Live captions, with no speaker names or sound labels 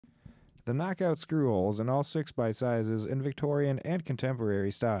The knockout screw holes in all 6x sizes in Victorian and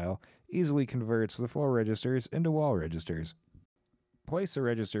contemporary style easily converts the floor registers into wall registers. Place the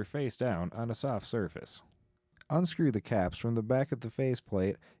register face down on a soft surface. Unscrew the caps from the back of the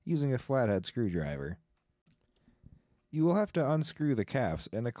faceplate using a flathead screwdriver. You will have to unscrew the caps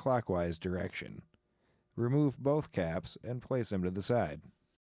in a clockwise direction. Remove both caps and place them to the side.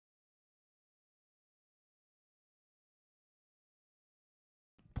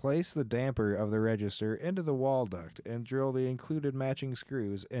 Place the damper of the register into the wall duct and drill the included matching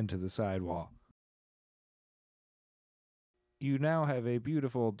screws into the sidewall. You now have a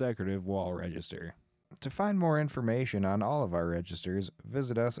beautiful decorative wall register. To find more information on all of our registers,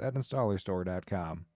 visit us at Installerstore.com.